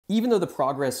Even though the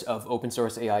progress of open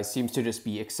source AI seems to just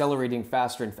be accelerating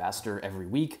faster and faster every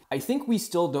week, I think we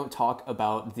still don't talk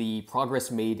about the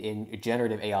progress made in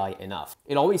generative AI enough.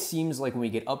 It always seems like when we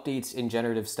get updates in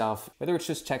generative stuff, whether it's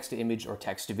just text to image or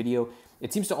text to video,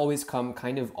 it seems to always come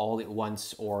kind of all at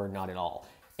once or not at all.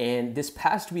 And this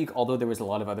past week, although there was a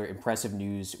lot of other impressive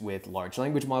news with large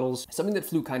language models, something that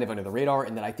flew kind of under the radar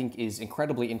and that I think is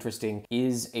incredibly interesting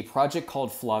is a project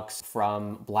called Flux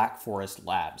from Black Forest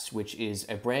Labs, which is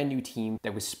a brand new team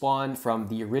that was spawned from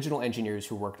the original engineers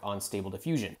who worked on Stable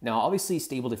Diffusion. Now, obviously,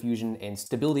 Stable Diffusion and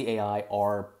Stability AI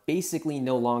are basically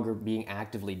no longer being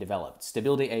actively developed.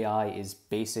 Stability AI is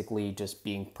basically just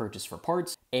being purchased for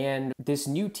parts, and this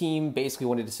new team basically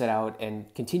wanted to set out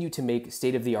and continue to make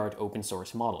state-of-the-art open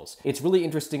source models. It's really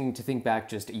interesting to think back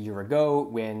just a year ago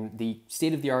when the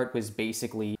state-of-the-art was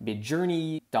basically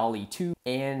Midjourney, DALL-E 2,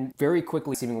 and very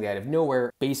quickly, seemingly out of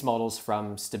nowhere, base models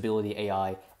from Stability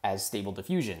AI as Stable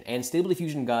Diffusion. And Stable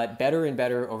Diffusion got better and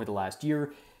better over the last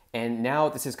year, and now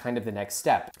this is kind of the next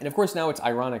step. And of course, now it's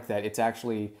ironic that it's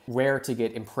actually rare to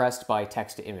get impressed by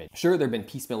text to image. Sure, there have been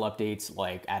piecemeal updates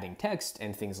like adding text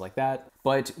and things like that,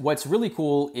 but what's really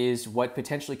cool is what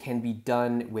potentially can be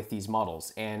done with these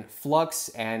models. And Flux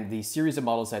and the series of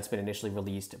models that's been initially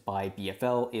released by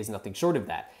BFL is nothing short of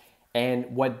that.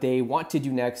 And what they want to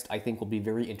do next, I think, will be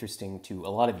very interesting to a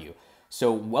lot of you.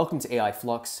 So welcome to AI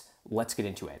Flux. Let's get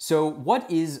into it. So what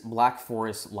is Black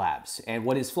Forest Labs and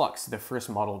what is Flux, the first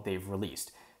model they've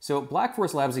released? So Black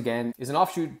Forest Labs, again, is an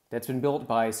offshoot that's been built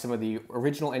by some of the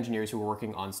original engineers who were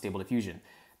working on Stable Diffusion.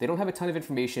 They don't have a ton of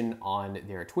information on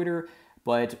their Twitter,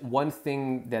 but one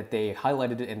thing that they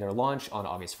highlighted in their launch on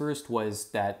August 1st was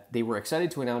that they were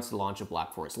excited to announce the launch of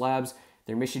Black Forest Labs,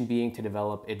 their mission being to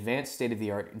develop advanced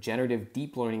state-of-the-art generative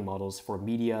deep learning models for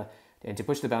media and to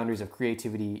push the boundaries of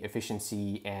creativity,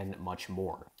 efficiency, and much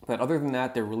more. But other than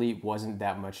that, there really wasn't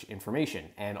that much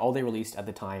information, and all they released at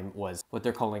the time was what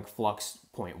they're calling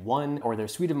Flux.1, or their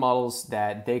suite of models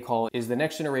that they call is the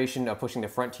next generation of pushing the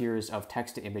frontiers of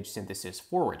text-to-image synthesis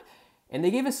forward. And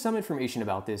they gave us some information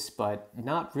about this, but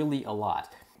not really a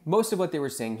lot. Most of what they were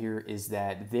saying here is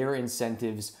that their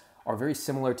incentives are very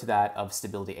similar to that of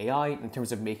Stability AI in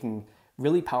terms of making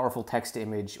really powerful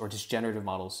text-to-image or just generative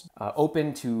models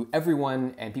open to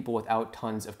everyone and people without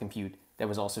tons of compute that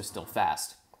was also still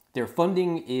fast. Their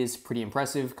funding is pretty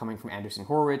impressive, coming from Andreessen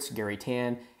Horowitz, Gary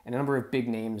Tan, and a number of big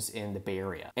names in the Bay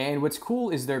Area. And what's cool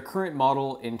is their current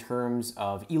model in terms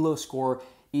of ELO score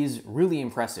is really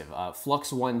impressive.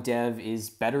 Flux.1 Dev is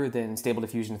better than Stable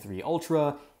Diffusion 3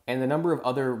 Ultra, and a number of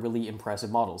other really impressive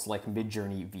models like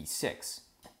Midjourney V6.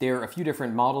 There are a few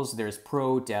different models. There's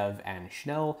Pro, Dev, and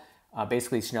Schnell.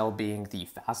 Basically Schnell being the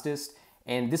fastest.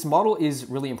 And this model is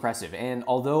really impressive. And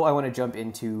although I want to jump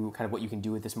into kind of what you can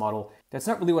do with this model, that's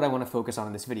not really what I want to focus on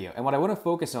in this video. And what I want to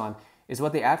focus on is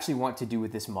what they actually want to do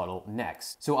with this model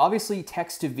next. So obviously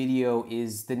text to video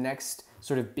is the next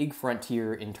sort of big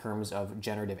frontier in terms of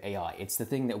generative AI. It's the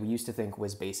thing that we used to think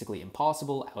was basically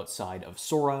impossible outside of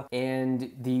Sora.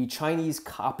 And the Chinese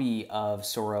copy of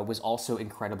Sora was also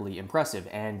incredibly impressive.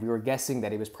 And we were guessing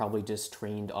that it was probably just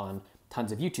trained on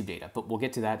tons of YouTube data, but we'll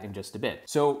get to that in just a bit.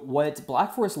 So what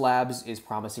Black Forest Labs is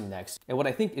promising next, and what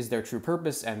I think is their true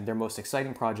purpose and their most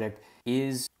exciting project,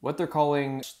 is what they're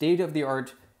calling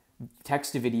state-of-the-art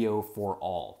text-to-video for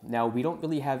all. Now, we don't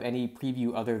really have any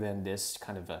preview other than this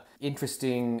kind of a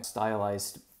interesting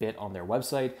stylized bit on their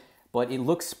website, but it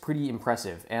looks pretty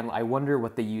impressive, and I wonder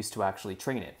what they use to actually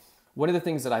train it. One of the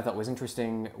things that I thought was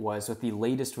interesting was with the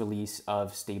latest release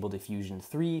of Stable Diffusion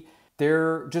 3,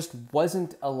 there just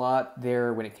wasn't a lot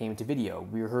there when it came to video.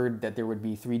 We heard that there would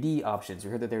be 3D options. We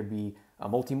heard that there would be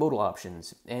multimodal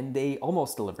options, and they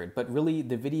almost delivered. But really,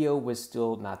 the video was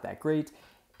still not that great.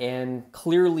 And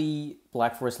clearly,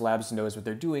 Black Forest Labs knows what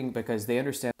they're doing because they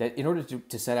understand that in order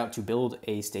to set out to build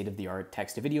a state-of-the-art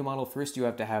text-to-video model, first you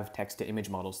have to have text-to-image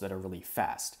models that are really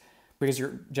fast. Because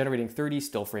you're generating 30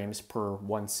 still frames per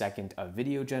 1 second of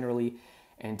video generally,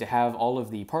 and to have all of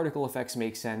the particle effects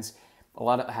make sense, a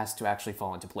lot of it has to actually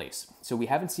fall into place. So we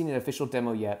haven't seen an official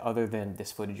demo yet other than this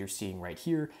footage you're seeing right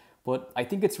here, but I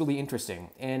think it's really interesting.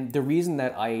 And the reason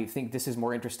that I think this is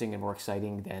more interesting and more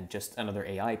exciting than just another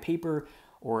AI paper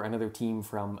or another team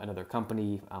from another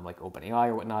company like OpenAI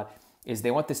or whatnot is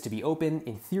they want this to be open.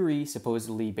 In theory,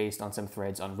 supposedly based on some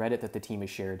threads on Reddit that the team has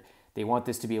shared, they want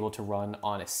this to be able to run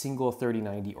on a single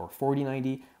 3090 or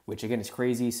 4090, which again is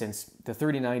crazy since the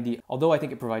 3090, although I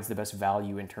think it provides the best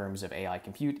value in terms of AI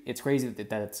compute, it's crazy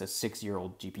that it's a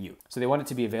 6-year-old GPU. So they want it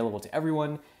to be available to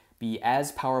everyone, be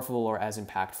as powerful or as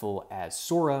impactful as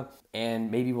Sora,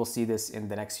 and maybe we'll see this in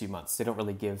the next few months. They don't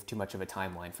really give too much of a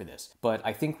timeline for this. But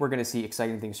I think we're gonna see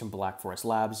exciting things from Black Forest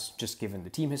Labs, just given the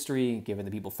team history, given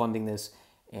the people funding this,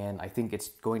 and I think it's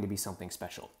going to be something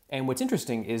special. And what's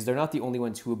interesting is they're not the only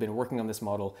ones who have been working on this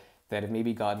model that have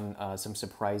maybe gotten some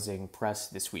surprising press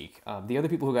this week. The other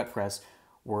people who got press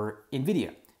were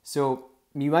Nvidia. So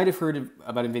you might have heard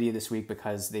about Nvidia this week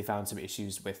because they found some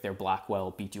issues with their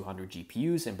Blackwell B200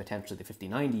 GPUs and potentially the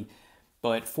 5090.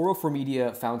 But 404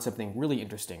 Media found something really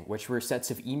interesting, which were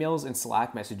sets of emails and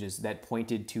Slack messages that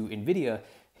pointed to Nvidia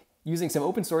using some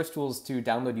open source tools to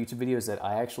download YouTube videos that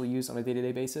I actually use on a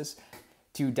day-to-day basis,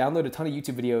 to download a ton of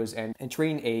YouTube videos and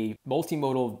train a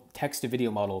multimodal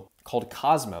text-to-video model called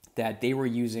Cosmo that they were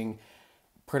using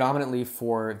predominantly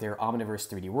for their Omniverse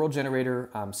 3D world generator,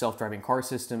 self-driving car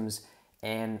systems,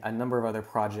 and a number of other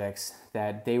projects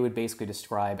that they would basically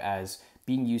describe as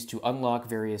being used to unlock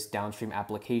various downstream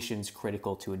applications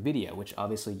critical to Nvidia, which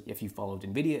obviously, if you followed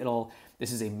Nvidia at all,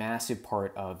 this is a massive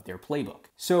part of their playbook.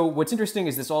 So what's interesting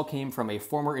is this all came from a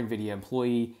former Nvidia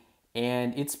employee,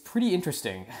 and it's pretty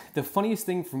interesting. The funniest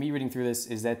thing for me reading through this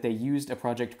is that they used a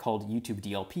project called YouTube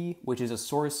DLP, which is a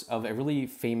source of a really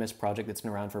famous project that's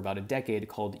been around for about a decade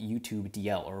called YouTube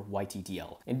DL or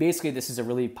YTDL. And basically this is a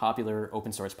really popular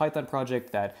open source Python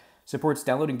project that supports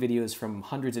downloading videos from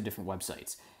hundreds of different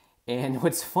websites. And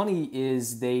what's funny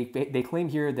is they claim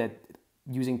here that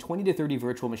using 20 to 30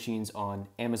 virtual machines on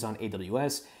Amazon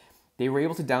AWS, they were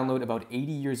able to download about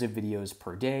 80 years of videos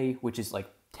per day, which is like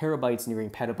terabytes nearing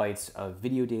petabytes of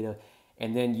video data,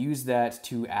 and then use that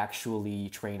to actually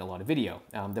train a lot of video.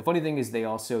 The funny thing is they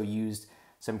also used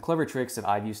some clever tricks that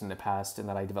I've used in the past and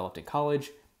that I developed in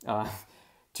college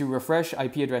to refresh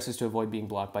IP addresses to avoid being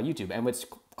blocked by YouTube. And what's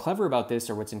clever about this,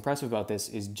 or what's impressive about this,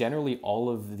 is generally all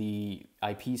of the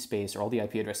IP space or all the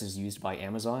IP addresses used by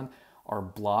Amazon are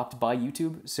blocked by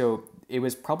YouTube. So it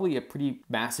was probably a pretty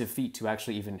massive feat to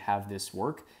actually even have this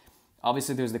work.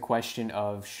 Obviously, there's the question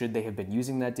of should they have been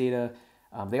using that data.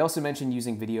 They also mentioned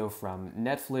using video from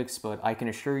Netflix, but I can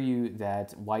assure you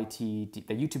that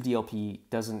YouTube DLP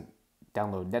doesn't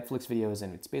download Netflix videos,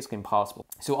 and it's basically impossible.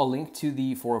 So I'll link to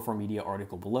the 404 Media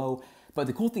article below. But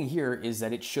the cool thing here is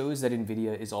that it shows that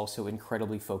Nvidia is also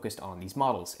incredibly focused on these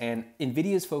models. And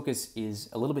Nvidia's focus is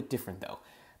a little bit different though,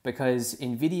 because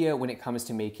Nvidia, when it comes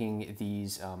to making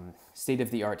these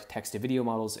state-of-the-art text-to-video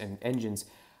models and engines,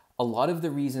 a lot of the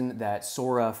reason that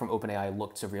Sora from OpenAI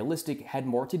looked so realistic had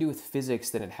more to do with physics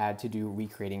than it had to do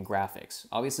recreating graphics.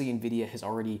 Obviously, Nvidia has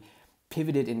already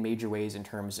pivoted in major ways in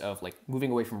terms of like moving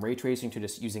away from ray tracing to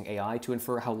just using AI to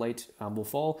infer how light will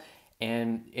fall,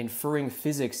 and inferring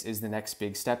physics is the next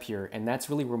big step here, and that's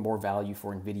really where more value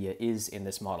for Nvidia is in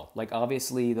this model. Like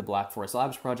obviously the Black Forest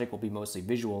Labs project will be mostly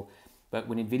visual, but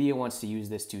when Nvidia wants to use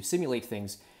this to simulate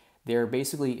things, they're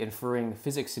basically inferring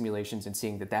physics simulations and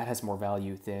seeing that that has more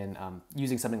value than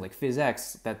using something like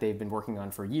PhysX that they've been working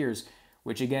on for years,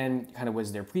 which again kind of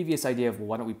was their previous idea of, well,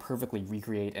 why don't we perfectly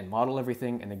recreate and model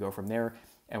everything and then go from there.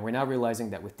 And we're now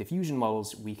realizing that with diffusion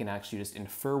models, we can actually just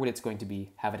infer what it's going to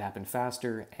be, have it happen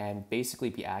faster, and basically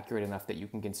be accurate enough that you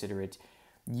can consider it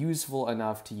useful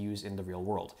enough to use in the real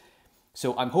world.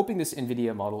 So I'm hoping this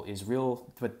NVIDIA model is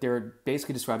real, but they're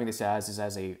basically describing this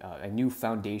as a new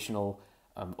foundational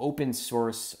open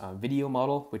source video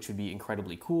model, which would be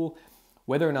incredibly cool.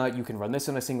 Whether or not you can run this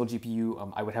on a single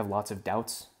GPU, I would have lots of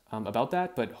doubts about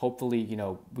that, but hopefully, you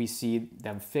know, we see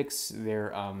them fix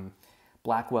their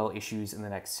Blackwell issues in the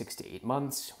next 6 to 8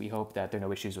 months. We hope that there are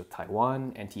no issues with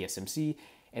Taiwan and TSMC,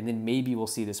 and then maybe we'll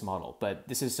see this model. But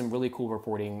this is some really cool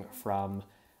reporting from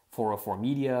 404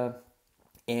 Media,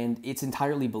 and it's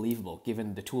entirely believable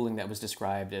given the tooling that was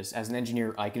described. As an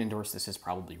engineer, I can endorse this as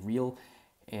probably real.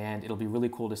 And it'll be really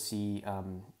cool to see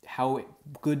how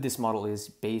good this model is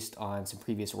based on some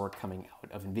previous work coming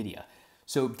out of NVIDIA.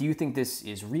 So do you think this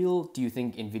is real? Do you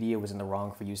think NVIDIA was in the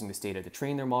wrong for using this data to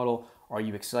train their model? Are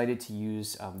you excited to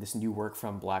use this new work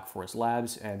from Black Forest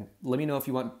Labs? And let me know if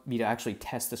you want me to actually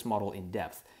test this model in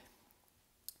depth.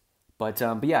 But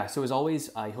yeah, so as always,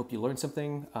 I hope you learned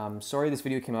something. Sorry this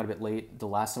video came out a bit late. The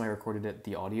last time I recorded it,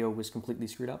 the audio was completely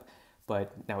screwed up,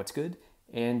 but now it's good.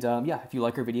 And yeah, if you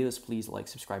like our videos, please like,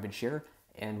 subscribe, and share,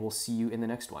 and we'll see you in the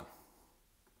next one.